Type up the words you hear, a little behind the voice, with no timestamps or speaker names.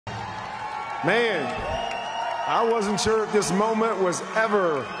Man, I wasn't sure if this moment was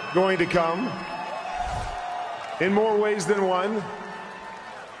ever going to come. In more ways than one.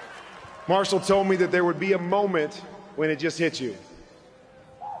 Marshall told me that there would be a moment when it just hit you.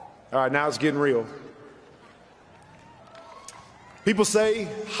 All right, now it's getting real. People say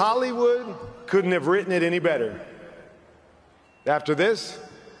Hollywood couldn't have written it any better. After this,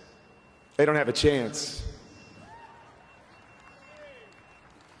 they don't have a chance.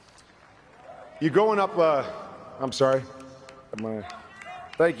 You're growing up, I'm sorry.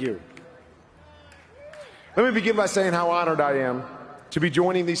 Thank you. Let me begin by saying how honored I am to be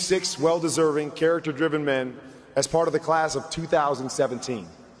joining these 6 well-deserving, character-driven men as part of the class of 2017.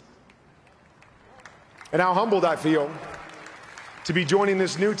 And how humbled I feel to be joining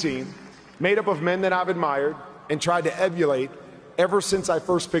this new team made up of men that I've admired and tried to emulate ever since I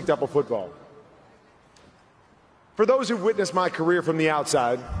first picked up a football. For those who've witnessed my career from the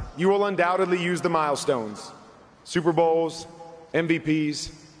outside, you will undoubtedly use the milestones, Super Bowls,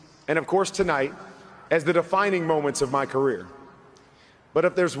 MVPs, and of course tonight, as the defining moments of my career. But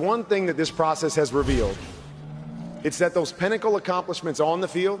if there's one thing that this process has revealed, it's that those pinnacle accomplishments on the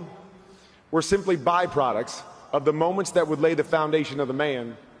field were simply byproducts of the moments that would lay the foundation of the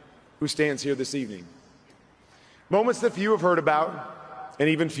man who stands here this evening. Moments that few have heard about and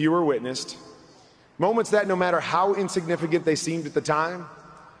even fewer witnessed. Moments that, no matter how insignificant they seemed at the time,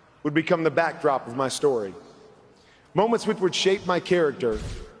 would become the backdrop of my story. Moments which would shape my character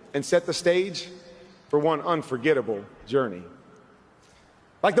and set the stage for one unforgettable journey.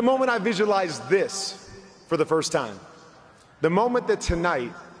 Like the moment I visualized this for the first time. The moment that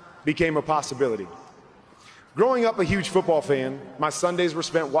tonight became a possibility. Growing up a huge football fan, my Sundays were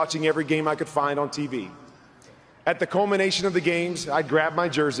spent watching every game I could find on TV. At the culmination of the games, I'd grab my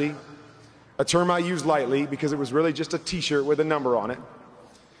jersey, a term I used lightly because it was really just a t-shirt with a number on it.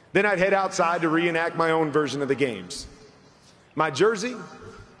 Then I'd head outside to reenact my own version of the games. My jersey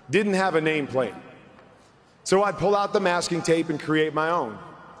didn't have a nameplate, so I'd pull out the masking tape and create my own.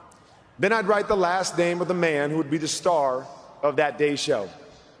 Then I'd write the last name of the man who would be the star of that day's show.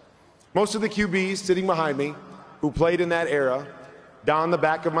 Most of the QBs sitting behind me who played in that era donned the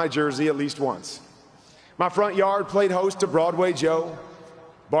back of my jersey at least once. My front yard played host to Broadway Joe,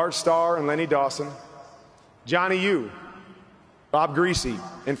 Bart Starr and Lenny Dawson, Johnny U, Bob Greasy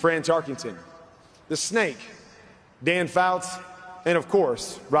and Fran Tarkington, The Snake, Dan Fouts, and of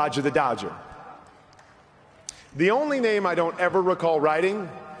course, Roger the Dodger. The only name I don't ever recall writing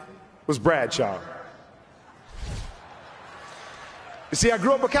was Bradshaw. You see, I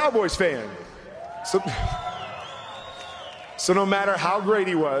grew up a Cowboys fan. So no matter how great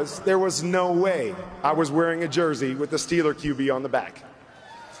he was, there was no way I was wearing a jersey with the Steeler QB on the back.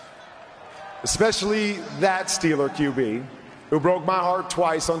 Especially that Steeler QB who broke my heart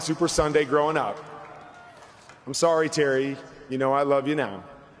twice on Super Sunday growing up. I'm sorry, Terry. You know I love you now.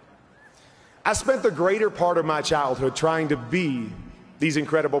 I spent the greater part of my childhood trying to be these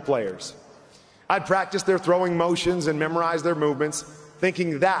incredible players. I'd practice their throwing motions and memorize their movements,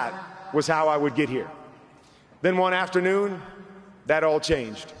 thinking that was how I would get here. Then one afternoon, that all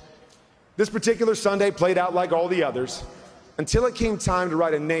changed. This particular Sunday played out like all the others, until it came time to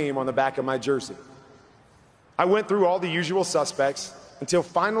write a name on the back of my jersey. I went through all the usual suspects until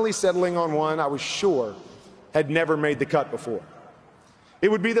finally settling on one I was sure had never made the cut before. It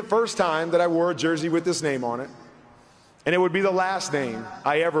would be the first time that I wore a jersey with this name on it, and it would be the last name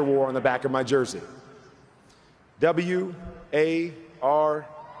I ever wore on the back of my jersey. W-A-R-N-E-R.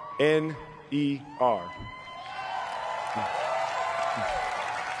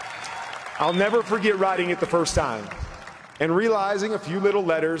 I'll never forget writing it the first time and realizing a few little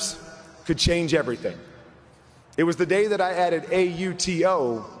letters could change everything. It was the day that I added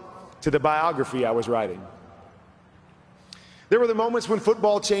A-U-T-O to the biography I was writing. There were the moments when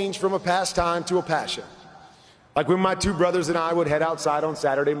football changed from a pastime to a passion, like when my 2 brothers and I would head outside on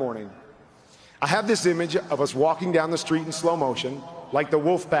Saturday morning. I have this image of us walking down the street in slow motion, like the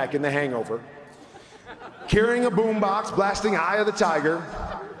wolf pack in The Hangover, carrying a boombox, blasting Eye of the Tiger,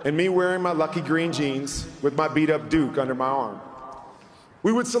 and me wearing my lucky green jeans with my beat-up Duke under my arm.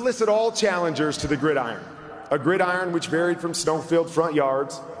 We would solicit all challengers to the gridiron, a gridiron which varied from snow-filled front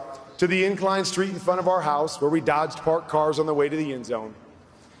yards to the inclined street in front of our house where we dodged parked cars on the way to the end zone,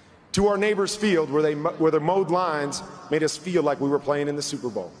 to our neighbor's field where the mowed lines made us feel like we were playing in the Super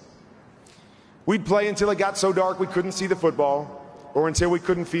Bowl. We'd play until it got so dark we couldn't see the football, or until we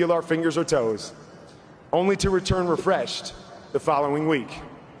couldn't feel our fingers or toes, only to return refreshed the following week.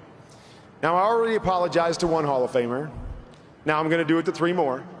 Now, I already apologized to 1 Hall of Famer. Now I'm going to do it to 3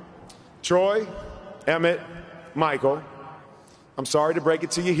 more. Troy, Emmett, Michael. I'm sorry to break it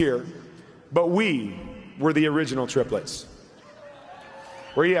to you here, but we were the original triplets.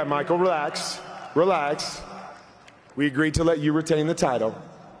 Where you at, Michael? Relax. Relax. We agreed to let you retain the title.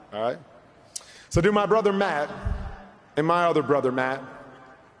 All right? So do my brother Matt and my other brother Matt.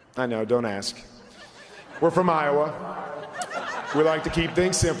 I know, don't ask. We're from Iowa. We like to keep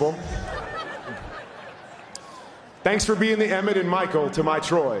things simple. Thanks for being the Emmett and Michael to my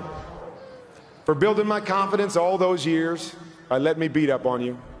Troy. For building my confidence all those years by letting me beat up on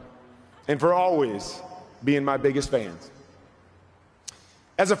you. And for always being my biggest fans.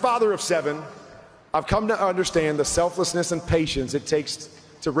 As a father of 7, I've come to understand the selflessness and patience it takes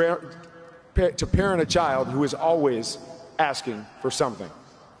to parent a child who is always asking for something.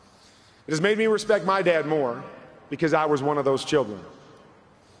 It has made me respect my dad more because I was one of those children.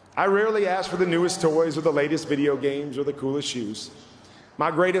 I rarely asked for the newest toys or the latest video games or the coolest shoes. My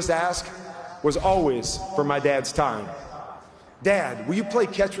greatest ask was always for my dad's time. Dad, will you play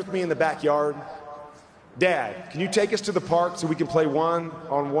catch with me in the backyard? Dad, can you take us to the park so we can play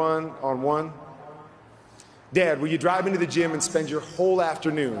one-on-one? Dad, will you drive me to the gym and spend your whole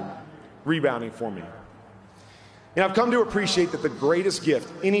afternoon rebounding for me? And I've come to appreciate that the greatest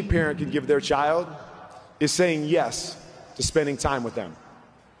gift any parent can give their child is saying yes to spending time with them.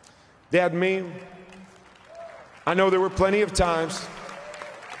 Dad, me, I know there were plenty of times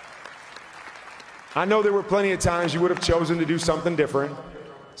you would have chosen to do something different,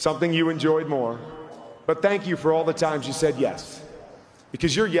 something you enjoyed more. But thank you for all the times you said yes,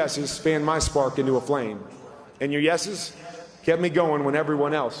 because your yeses fanned my spark into a flame, and your yeses kept me going when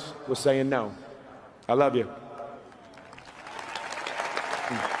everyone else was saying no. I love you.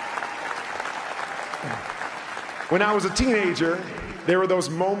 When I was a teenager, there were those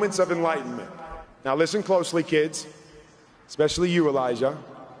moments of enlightenment. Now listen closely, kids, especially you, Elijah.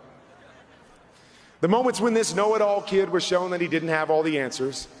 The moments when this know-it-all kid was shown that he didn't have all the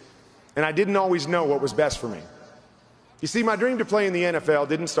answers, and I didn't always know what was best for me. You see, my dream to play in the NFL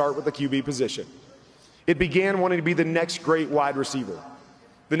didn't start with the QB position. It began wanting to be the next great wide receiver,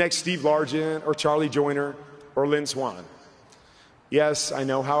 the next Steve Largent or Charlie Joyner or Lynn Swann. Yes, I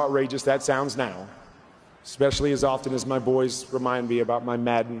know how outrageous that sounds now, especially as often as my boys remind me about my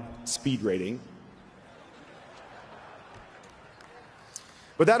Madden speed rating.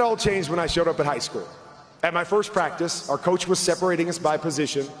 But that all changed when I showed up at high school. At my first practice, our coach was separating us by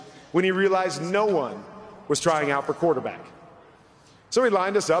position when he realized no one was trying out for quarterback. So he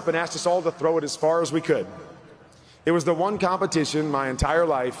lined us up and asked us all to throw it as far as we could. It was the one competition my entire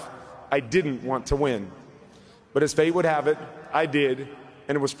life I didn't want to win. But as fate would have it, I did,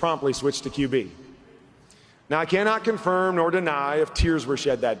 and it was promptly switched to QB. Now, I cannot confirm nor deny if tears were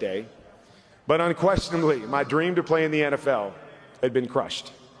shed that day, but unquestionably, my dream to play in the NFL had been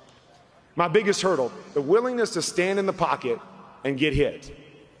crushed. My biggest hurdle, the willingness to stand in the pocket and get hit.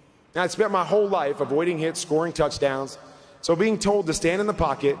 Now, I'd spent my whole life avoiding hits, scoring touchdowns, so being told to stand in the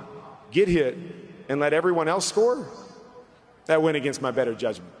pocket, get hit, and let everyone else score, that went against my better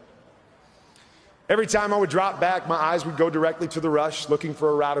judgment. Every time I would drop back, my eyes would go directly to the rush, looking for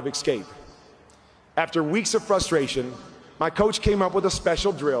a route of escape. After weeks of frustration, my coach came up with a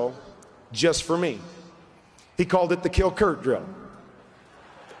special drill just for me. He called it the Kill Kurt drill.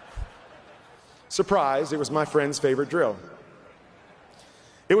 Surprise, it was my friend's favorite drill.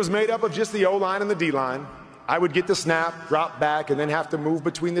 It was made up of just the O-line and the D-line. I would get the snap, drop back, and then have to move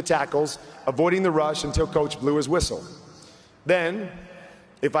between the tackles, avoiding the rush until coach blew his whistle. Then,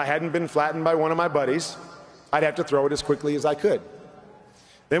 if I hadn't been flattened by one of my buddies, I'd have to throw it as quickly as I could.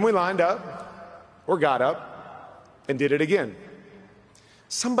 Then we lined up, or got up, and did it again.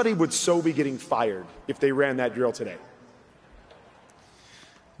 Somebody would so be getting fired if they ran that drill today.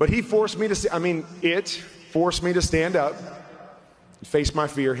 But it forced me to stand up and face my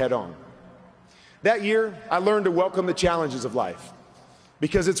fear head on. That year, I learned to welcome the challenges of life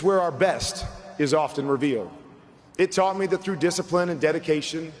because it's where our best is often revealed. It taught me that through discipline and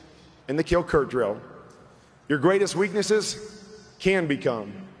dedication and the Kill Kurt drill, your greatest weaknesses can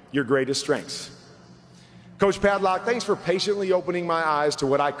become your greatest strengths. Coach Padlock, thanks for patiently opening my eyes to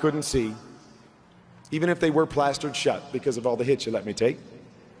what I couldn't see, even if they were plastered shut because of all the hits you let me take.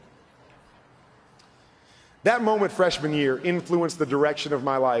 That moment freshman year influenced the direction of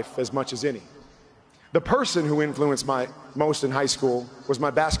my life as much as any. The person who influenced me most in high school was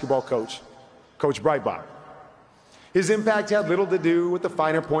my basketball coach, Coach Breitbach. His impact had little to do with the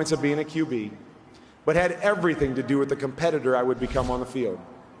finer points of being a QB, but had everything to do with the competitor I would become on the field.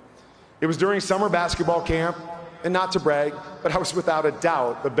 It was during summer basketball camp, and not to brag, but I was without a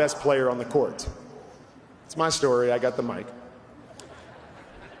doubt the best player on the court. It's my story, I got the mic.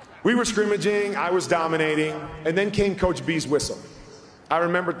 We were scrimmaging, I was dominating, and then came Coach B's whistle. I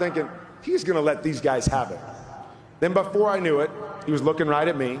remember thinking, he's going to let these guys have it. Then before I knew it, he was looking right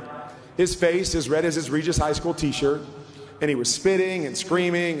at me, his face as red as his Regis High School t-shirt, and he was spitting and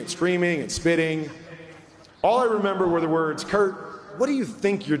screaming and screaming and spitting. All I remember were the words, "Kurt, what do you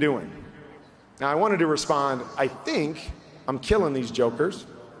think you're doing?" Now, I wanted to respond, "I think I'm killing these jokers,"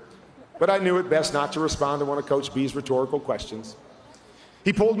 but I knew it best not to respond to one of Coach B's rhetorical questions.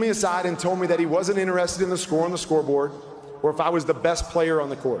 He pulled me aside and told me that he wasn't interested in the score on the scoreboard or if I was the best player on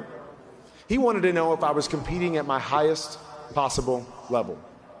the court. He wanted to know if I was competing at my highest possible level.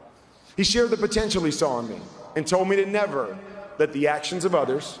 He shared the potential he saw in me and told me to never let the actions of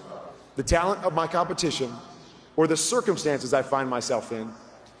others, the talent of my competition, or the circumstances I find myself in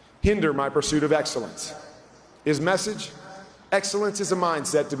hinder my pursuit of excellence. His message: excellence is a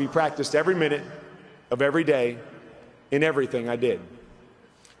mindset to be practiced every minute of every day in everything I did.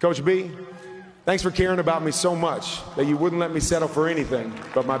 Coach B, thanks for caring about me so much that you wouldn't let me settle for anything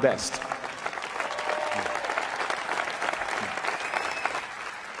but my best.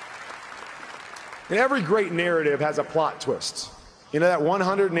 And every great narrative has a plot twist. You know, that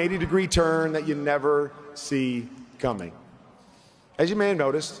 180-degree turn that you never see coming. As you may have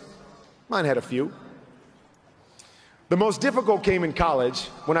noticed, mine had a few. The most difficult came in college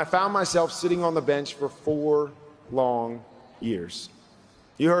when I found myself sitting on the bench for 4 long years.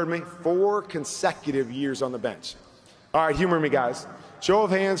 You heard me, 4 consecutive years on the bench. All right, humor me, guys. Show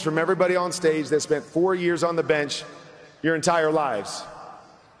of hands from everybody on stage that spent 4 years on the bench your entire lives.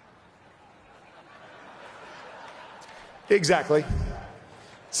 Exactly.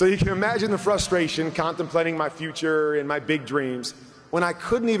 So you can imagine the frustration contemplating my future and my big dreams when I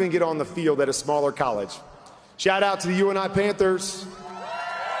couldn't even get on the field at a smaller college. Shout out to the UNI Panthers.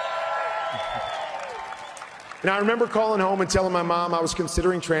 And I remember calling home and telling my mom I was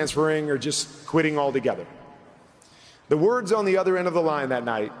considering transferring or just quitting altogether. The words on the other end of the line that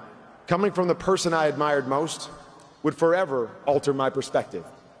night, coming from the person I admired most, would forever alter my perspective.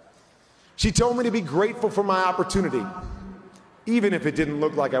 She told me to be grateful for my opportunity, even if it didn't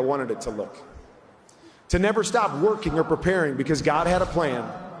look like I wanted it to look. To never stop working or preparing because God had a plan,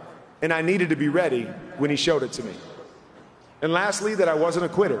 and I needed to be ready when He showed it to me. And lastly, that I wasn't a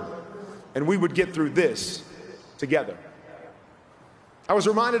quitter, and we would get through this together. I was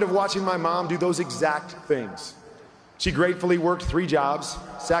reminded of watching my mom do those exact things. She gratefully worked 3 jobs,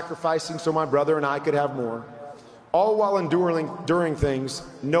 sacrificing so my brother and I could have more, all while enduring things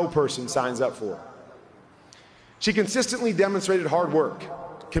no person signs up for. She consistently demonstrated hard work,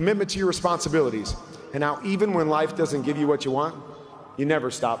 commitment to your responsibilities, and how even when life doesn't give you what you want, you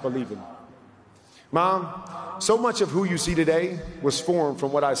never stop believing. Mom, so much of who you see today was formed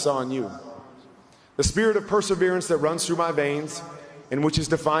from what I saw in you. The spirit of perseverance that runs through my veins and which has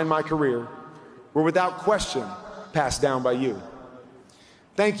defined my career were without question passed down by you.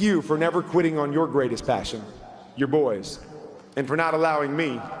 Thank you for never quitting on your greatest passion, your boys, and for not allowing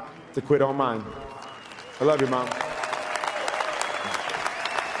me to quit on mine. I love you, Mom.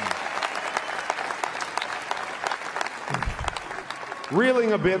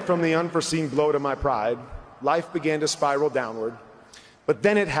 Reeling a bit from the unforeseen blow to my pride, life began to spiral downward. But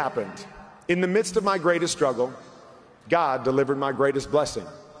then it happened. In the midst of my greatest struggle, God delivered my greatest blessing.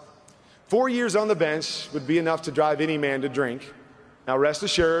 4 years on the bench would be enough to drive any man to drink. Now rest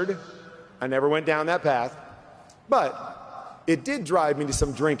assured, I never went down that path. But it did drive me to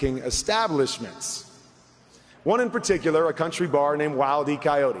some drinking establishments. One in particular, a country bar named Wild E.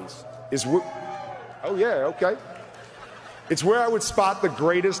 Coyotes, oh yeah, okay. It's where I would spot the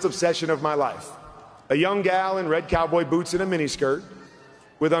greatest obsession of my life. A young gal in red cowboy boots and a miniskirt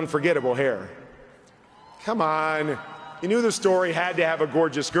with unforgettable hair. Come on, you knew the story had to have a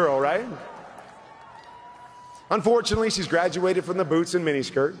gorgeous girl, right? Unfortunately, she's graduated from the boots and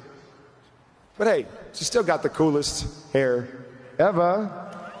miniskirt. But hey, she's still got the coolest hair ever.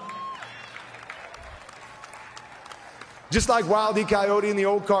 Just like Wild E. Coyote in the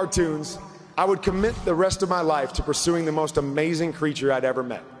old cartoons, I would commit the rest of my life to pursuing the most amazing creature I'd ever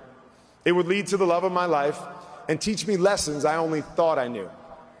met. It would lead to the love of my life and teach me lessons I only thought I knew.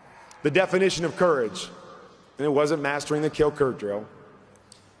 The definition of courage, and it wasn't mastering the kill Kurt drill.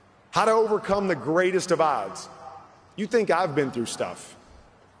 How to overcome the greatest of odds. You think I've been through stuff.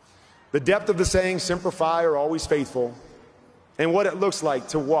 The depth of the saying, simplify or always faithful, and what it looks like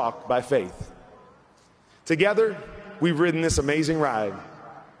to walk by faith. Together, we've ridden this amazing ride.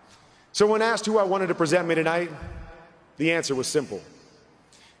 So when asked who I wanted to present me tonight, the answer was simple.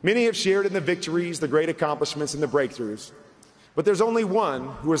 Many have shared in the victories, the great accomplishments, and the breakthroughs, but there's only one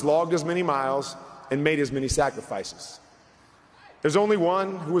who has logged as many miles and made as many sacrifices. There's only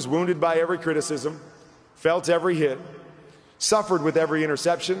one who was wounded by every criticism, felt every hit, suffered with every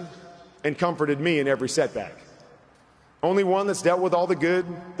interception, and comforted me in every setback. Only one that's dealt with all the good,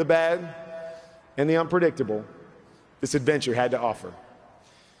 the bad, and the unpredictable this adventure had to offer.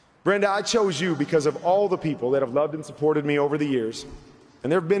 Brenda, I chose you because of all the people that have loved and supported me over the years,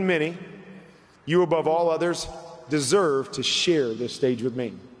 and there have been many. You, above all others, deserve to share this stage with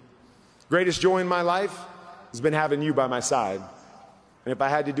me. Greatest joy in my life has been having you by my side. And if I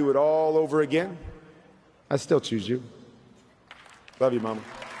had to do it all over again, I'd still choose you. Love you, Mama.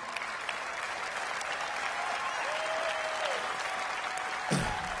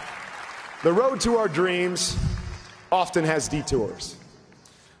 The road to our dreams often has detours.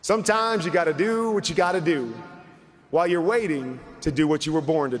 Sometimes you gotta do what you gotta do while you're waiting to do what you were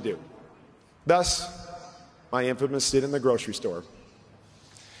born to do. Thus, my infamous sit in the grocery store.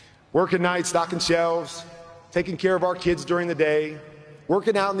 Working nights, stocking shelves, taking care of our kids during the day,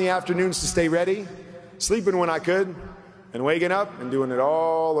 working out in the afternoons to stay ready, sleeping when I could, and waking up and doing it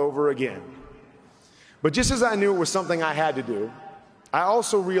all over again. But just as I knew it was something I had to do, I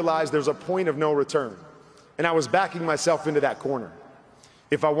also realized there's a point of no return, and I was backing myself into that corner.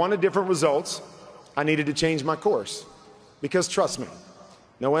 If I wanted different results, I needed to change my course. Because trust me,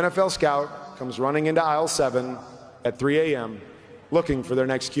 no NFL scout comes running into aisle 7 at 3 a.m. looking for their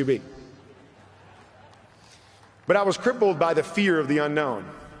next QB. But I was crippled by the fear of the unknown.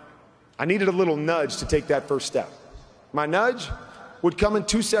 I needed a little nudge to take that first step. My nudge would come in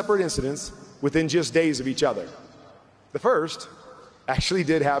 2 separate incidents within just days of each other. The first actually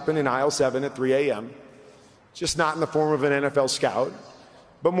did happen in aisle 7 at 3 a.m., just not in the form of an NFL scout,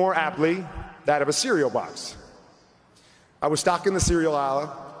 but more aptly, that of a cereal box. I was stocking the cereal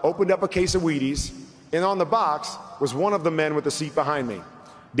aisle, opened up a case of Wheaties, and on the box was one of the men with the seat behind me,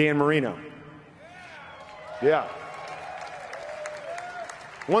 Dan Marino. Yeah.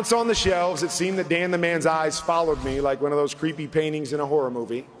 Once on the shelves, it seemed that Dan the man's eyes followed me like one of those creepy paintings in a horror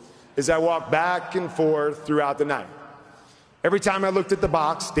movie as I walked back and forth throughout the night. Every time I looked at the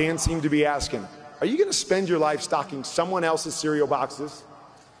box, Dan seemed to be asking, are you going to spend your life stocking someone else's cereal boxes?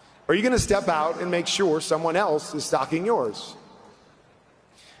 Or are you going to step out and make sure someone else is stocking yours?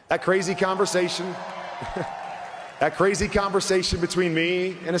 That crazy conversation, between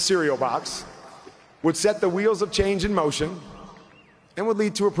me and a cereal box would set the wheels of change in motion and would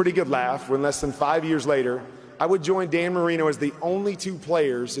lead to a pretty good laugh when less than 5 years later, I would join Dan Marino as the only 2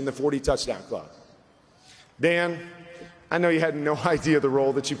 players in the 40 touchdown club. Dan, I know you had no idea the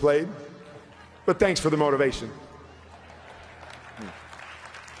role that you played, but thanks for the motivation.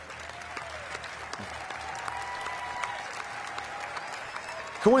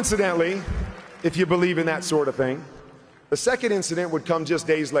 Coincidentally, if you believe in that sort of thing, the second incident would come just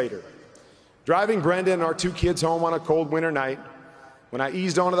days later. Driving Brenda and our 2 kids home on a cold winter night, when I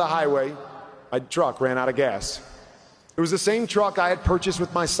eased onto the highway, my truck ran out of gas. It was the same truck I had purchased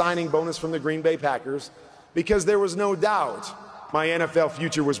with my signing bonus from the Green Bay Packers, because there was no doubt my NFL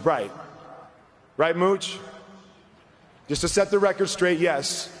future was bright. Right, Mooch? Just to set the record straight,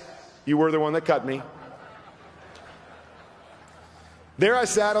 yes, you were the one that cut me. There I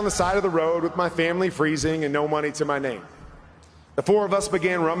sat on the side of the road with my family freezing and no money to my name. The 4 of us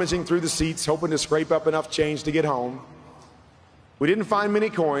began rummaging through the seats, hoping to scrape up enough change to get home. We didn't find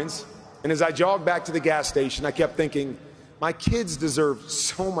many coins, and as I jogged back to the gas station, I kept thinking, my kids deserve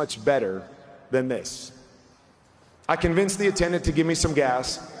so much better than this. I convinced the attendant to give me some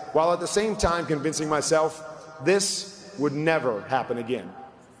gas, while at the same time convincing myself this would never happen again.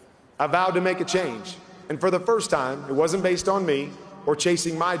 I vowed to make a change, and for the first time, it wasn't based on me or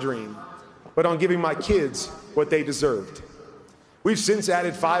chasing my dream, but on giving my kids what they deserved. We've since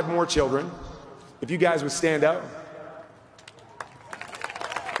added 5 more children. If you guys would stand up.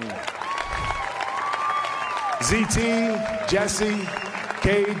 ZT, Jesse,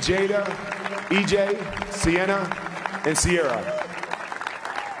 Cade, Jada, EJ, Sienna, and Sierra.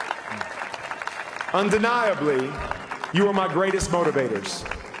 Undeniably, you are my greatest motivators.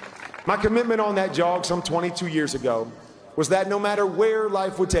 My commitment on that jog some 22 years ago was that no matter where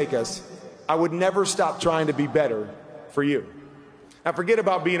life would take us, I would never stop trying to be better for you. Now forget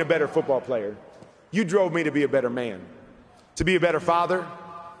about being a better football player. You drove me to be a better man, to be a better father,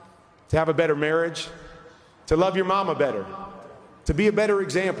 to have a better marriage, to love your mama better, to be a better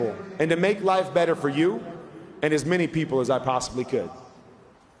example, and to make life better for you and as many people as I possibly could.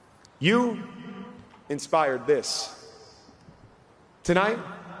 You inspired this. Tonight,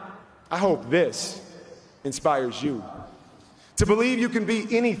 I hope this inspires you to believe you can be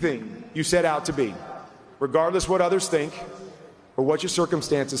anything you set out to be, regardless what others think, or what your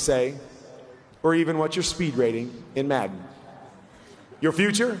circumstances say, or even what your speed rating in Madden. Your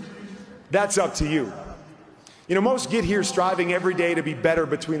future? That's up to you. You know, most get here striving every day to be better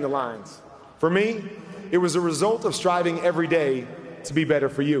between the lines. For me, it was a result of striving every day to be better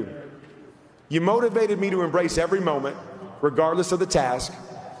for you. You motivated me to embrace every moment, regardless of the task,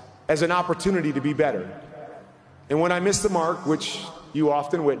 as an opportunity to be better. And when I missed the mark, which you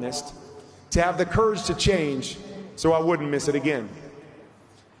often witnessed, to have the courage to change so I wouldn't miss it again.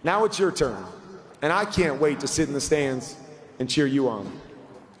 Now it's your turn, and I can't wait to sit in the stands and cheer you on.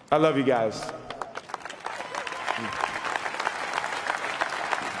 I love you guys.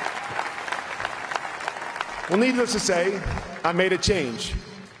 Well, needless to say, I made a change,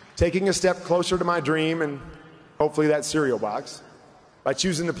 taking a step closer to my dream and hopefully that cereal box by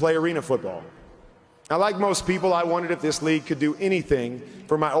choosing to play arena football. Now, like most people, I wondered if this league could do anything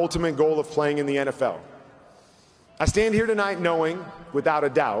for my ultimate goal of playing in the NFL. I stand here tonight knowing, without a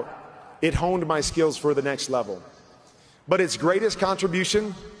doubt, it honed my skills for the next level. But its greatest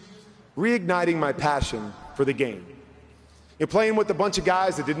contribution, reigniting my passion for the game. You're playing with a bunch of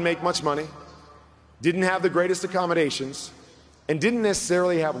guys that didn't make much money, didn't have the greatest accommodations, and didn't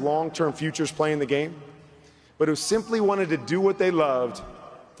necessarily have long-term futures playing the game, but who simply wanted to do what they loved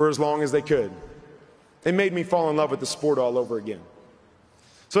for as long as they could. It made me fall in love with the sport all over again.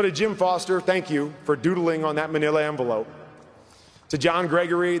 So to Jim Foster, thank you for doodling on that manila envelope. To John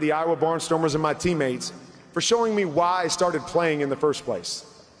Gregory, the Iowa Barnstormers, and my teammates for showing me why I started playing in the first place.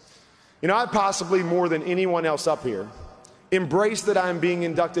 You know, I possibly more than anyone else up here embrace that I'm being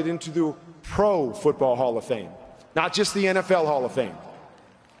inducted into the Pro Football Hall of Fame, not just the NFL Hall of Fame.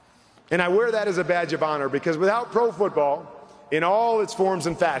 And I wear that as a badge of honor because without pro football, in all its forms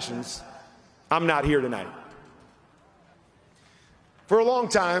and fashions, I'm not here tonight. For a long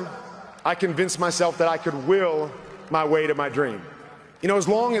time, I convinced myself that I could will my way to my dream. You know, as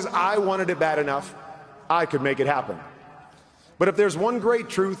long as I wanted it bad enough, I could make it happen. But if there's one great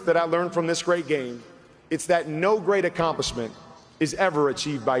truth that I learned from this great game, it's that no great accomplishment is ever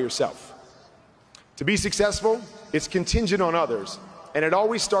achieved by yourself. To be successful, it's contingent on others, and it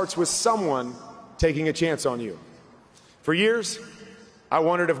always starts with someone taking a chance on you. For years, I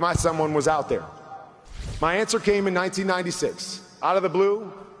wondered if my someone was out there. My answer came in 1996. Out of the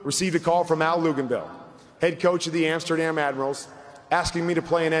blue, received a call from Al Luginbill, head coach of the Amsterdam Admirals, asking me to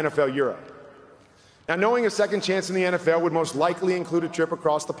play in NFL Europe. Now, knowing a second chance in the NFL would most likely include a trip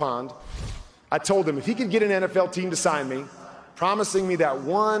across the pond, I told him if he could get an NFL team to sign me, promising me that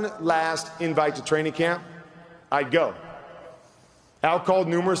one last invite to training camp, I'd go. Al called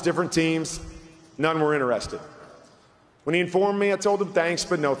numerous different teams. None were interested. When he informed me, I told him thanks,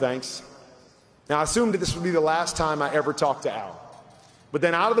 but no thanks. Now, I assumed that this would be the last time I ever talked to Al. But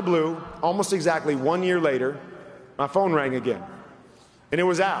then out of the blue, almost exactly 1 year later, my phone rang again. And it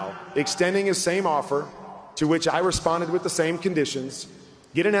was Al extending his same offer, to which I responded with the same conditions.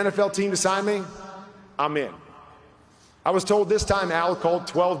 Get an NFL team to sign me? I'm in. I was told this time Al called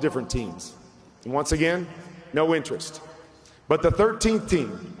 12 different teams. And once again, no interest. But the 13th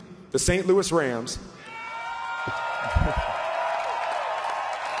team, the St. Louis Rams,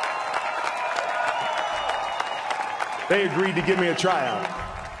 they agreed to give me a tryout.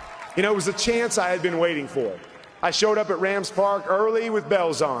 You know, it was a chance I had been waiting for. I showed up at Rams Park early with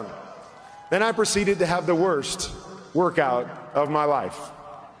bells on. Then I proceeded to have the worst workout of my life.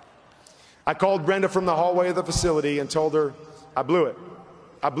 I called Brenda from the hallway of the facility and told her I blew it.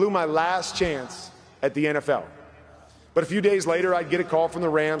 I blew my last chance at the NFL. But a few days later, I'd get a call from the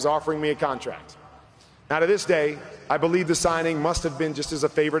Rams offering me a contract. Now, to this day, I believe the signing must have been just as a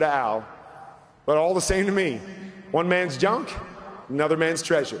favor to Al, but all the same to me. One man's junk, another man's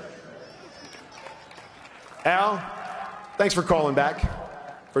treasure. Al, thanks for calling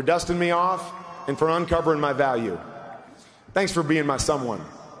back, for dusting me off, and for uncovering my value. Thanks for being my someone.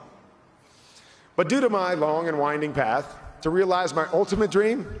 But due to my long and winding path, to realize my ultimate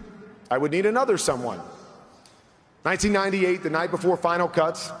dream, I would need another someone. 1998, the night before final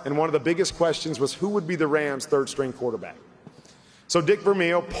cuts, and one of the biggest questions was who would be the Rams' third-string quarterback. So Dick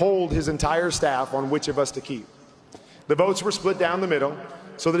Vermeil polled his entire staff on which of us to keep. The votes were split down the middle,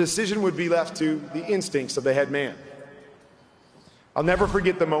 so the decision would be left to the instincts of the head man. I'll never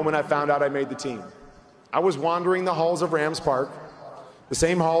forget the moment I found out I made the team. I was wandering the halls of Rams Park, the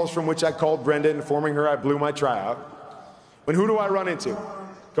same halls from which I called Brenda informing her I blew my tryout, when who do I run into?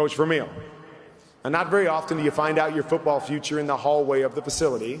 Coach Vermeil. And not very often do you find out your football future in the hallway of the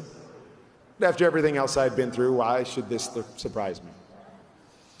facility. But after everything else I'd been through, why should this surprise me?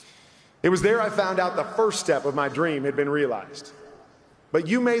 It was there I found out the first step of my dream had been realized. But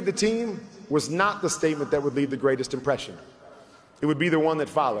you made the team was not the statement that would leave the greatest impression. It would be the one that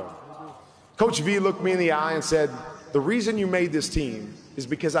followed. Coach V looked me in the eye and said, the reason you made this team is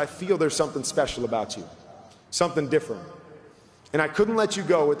because I feel there's something special about you. something different. And I couldn't let you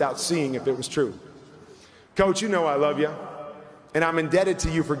go without seeing if it was true. Coach, you know I love you, and I'm indebted to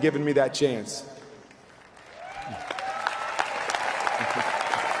you for giving me that chance.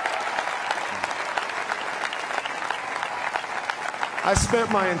 I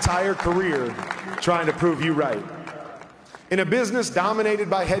spent my entire career trying to prove you right. In a business dominated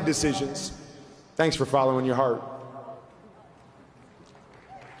by head decisions, thanks for following your heart.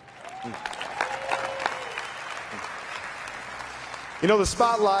 You know, the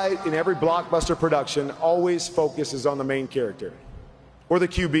spotlight in every blockbuster production always focuses on the main character, or the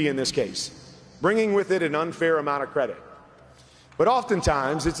QB in this case, bringing with it an unfair amount of credit. But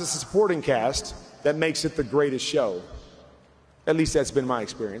oftentimes, it's a supporting cast that makes it the greatest show. At least that's been my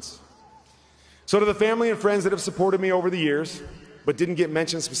experience. So to the family and friends that have supported me over the years, but didn't get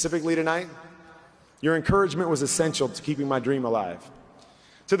mentioned specifically tonight, your encouragement was essential to keeping my dream alive.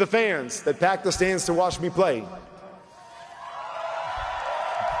 To the fans that packed the stands to watch me play,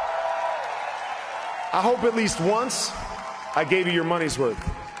 I hope at least once I gave you your money's worth.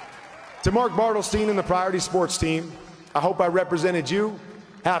 To Mark Bartelstein and the Priority Sports team, I hope I represented you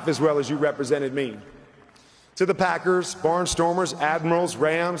half as well as you represented me. To the Packers, Barnstormers, Admirals,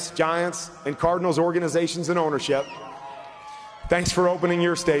 Rams, Giants, and Cardinals organizations and ownership, thanks for opening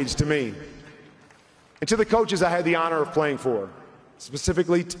your stage to me. And to the coaches I had the honor of playing for,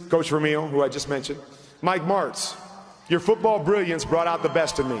 specifically Coach Vermeil, who I just mentioned, Mike Martz, your football brilliance brought out the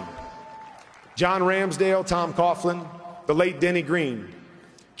best in me. John Ramsdale, Tom Coughlin, the late Denny Green,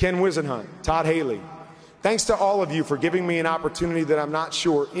 Ken Wisenhunt, Todd Haley. Thanks to all of you for giving me an opportunity that I'm not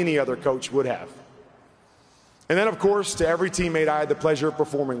sure any other coach would have. And then, of course, to every teammate I had the pleasure of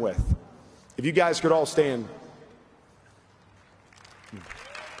performing with. If you guys could all stand.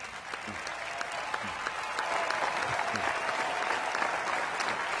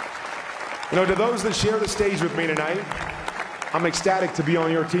 You know, to those that share the stage with me tonight, I'm ecstatic to be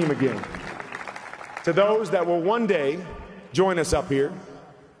on your team again. To those that will one day join us up here,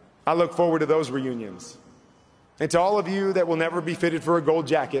 I look forward to those reunions. And to all of you that will never be fitted for a gold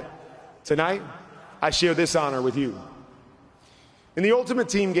jacket, tonight, I share this honor with you. In the ultimate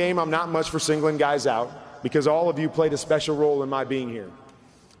team game, I'm not much for singling guys out because all of you played a special role in my being here.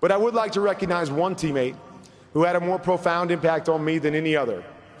 But I would like to recognize one teammate who had a more profound impact on me than any other,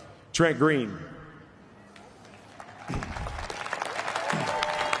 Trent Green.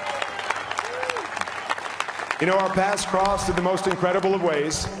 You know, our paths crossed in the most incredible of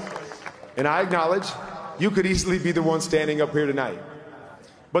ways, and I acknowledge you could easily be the one standing up here tonight.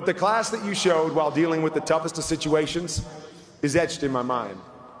 But the class that you showed while dealing with the toughest of situations is etched in my mind.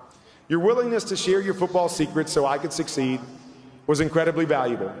 Your willingness to share your football secrets so I could succeed was incredibly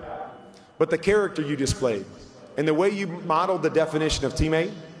valuable. But the character you displayed and the way you modeled the definition of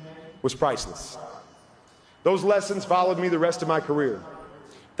teammate was priceless. Those lessons followed me the rest of my career.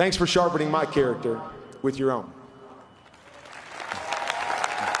 Thanks for sharpening my character with your own.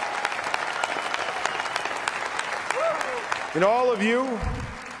 And all of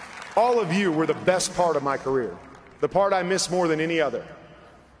you were the best part of my career, the part I miss more than any other.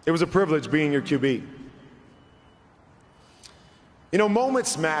 It was a privilege being your QB. You know,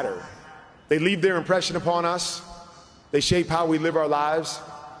 moments matter. They leave their impression upon us, they shape how we live our lives,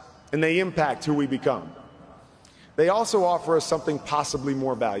 and they impact who we become. They also offer us something possibly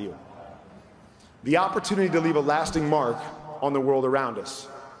more valuable: the opportunity to leave a lasting mark on the world around us.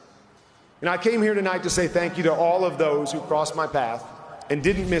 And I came here tonight to say thank you to all of those who crossed my path and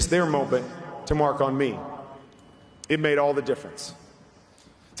didn't miss their moment to mark on me. It made all the difference.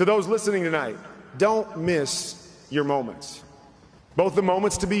 To those listening tonight, don't miss your moments. Both the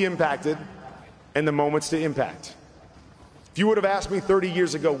moments to be impacted and the moments to impact. If you would have asked me 30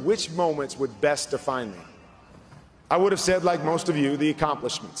 years ago which moments would best define me, I would have said, like most of you, the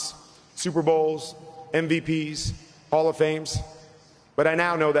accomplishments. Super Bowls, MVPs, Hall of Fames. But I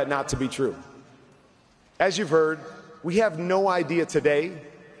now know that not to be true. As you've heard, we have no idea today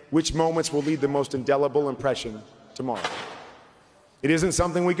which moments will leave the most indelible impression tomorrow. It isn't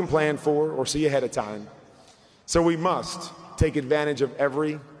something we can plan for or see ahead of time. So we must take advantage of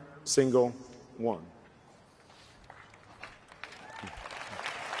every single one.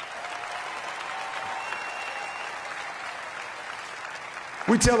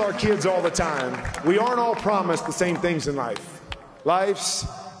 We tell our kids all the time, we aren't all promised the same things in life. Life's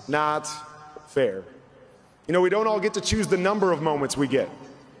not fair. You know, we don't all get to choose the number of moments we get.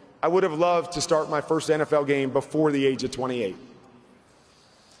 I would have loved to start my first NFL game before the age of 28.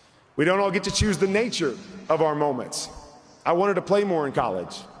 We don't all get to choose the nature of our moments. I wanted to play more in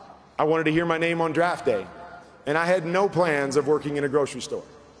college. I wanted to hear my name on draft day. And I had no plans of working in a grocery store.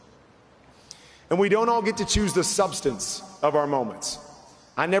 And we don't all get to choose the substance of our moments.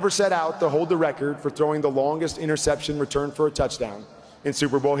 I never set out to hold the record for throwing the longest interception return for a touchdown in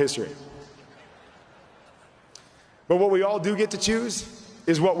Super Bowl history. But what we all do get to choose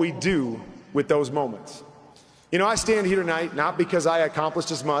is what we do with those moments. You know, I stand here tonight not because I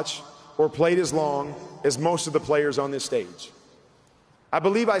accomplished as much or played as long as most of the players on this stage. I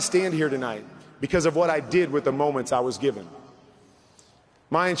believe I stand here tonight because of what I did with the moments I was given.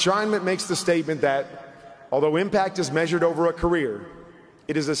 My enshrinement makes the statement that although impact is measured over a career,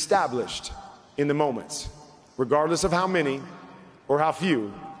 it is established in the moments, regardless of how many or how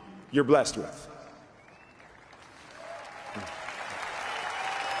few you're blessed with.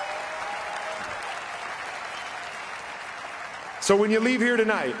 So when you leave here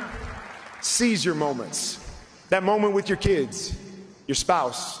tonight, seize your moments. That moment with your kids, your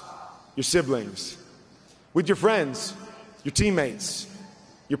spouse, your siblings, with your friends, your teammates,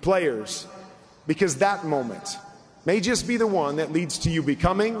 your players, because that moment may just be the one that leads to you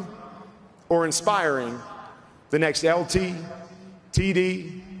becoming or inspiring the next LT,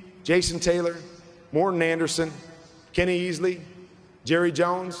 TD, Jason Taylor, Morton Anderson, Kenny Easley, Jerry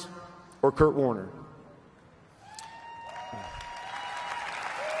Jones, or Kurt Warner.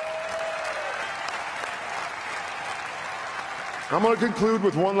 I'm going to conclude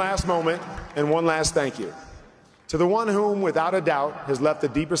with one last moment and one last thank you to the one whom, without a doubt, has left the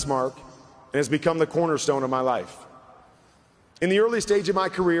deepest mark and has become the cornerstone of my life. In the early stage of my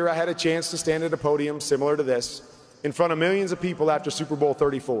career, I had a chance to stand at a podium similar to this in front of millions of people after Super Bowl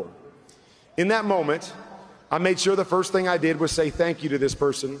 34. In that moment, I made sure the first thing I did was say thank you to this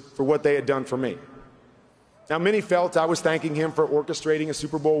person for what they had done for me. Now, many felt I was thanking him for orchestrating a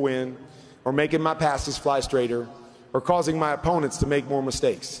Super Bowl win or making my passes fly straighter or causing my opponents to make more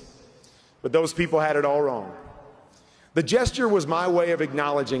mistakes. But those people had it all wrong. The gesture was my way of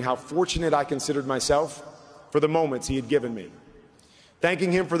acknowledging how fortunate I considered myself for the moments he had given me.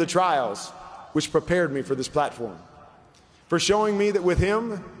 Thanking him for the trials which prepared me for this platform. For showing me that with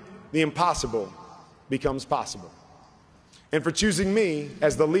him, the impossible becomes possible. And for choosing me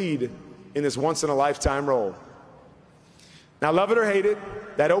as the lead in this once-in-a-lifetime role. Now, love it or hate it,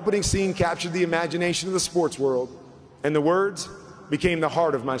 that opening scene captured the imagination of the sports world, and the words became the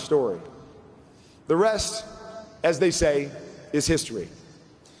heart of my story. The rest, as they say, is history,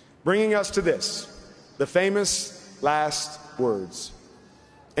 bringing us to this, the famous last words,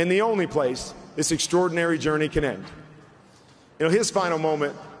 and the only place this extraordinary journey can end. You know, his final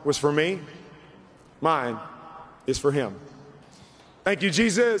moment was for me, mine is for him. Thank you,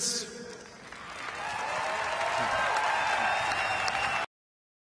 Jesus.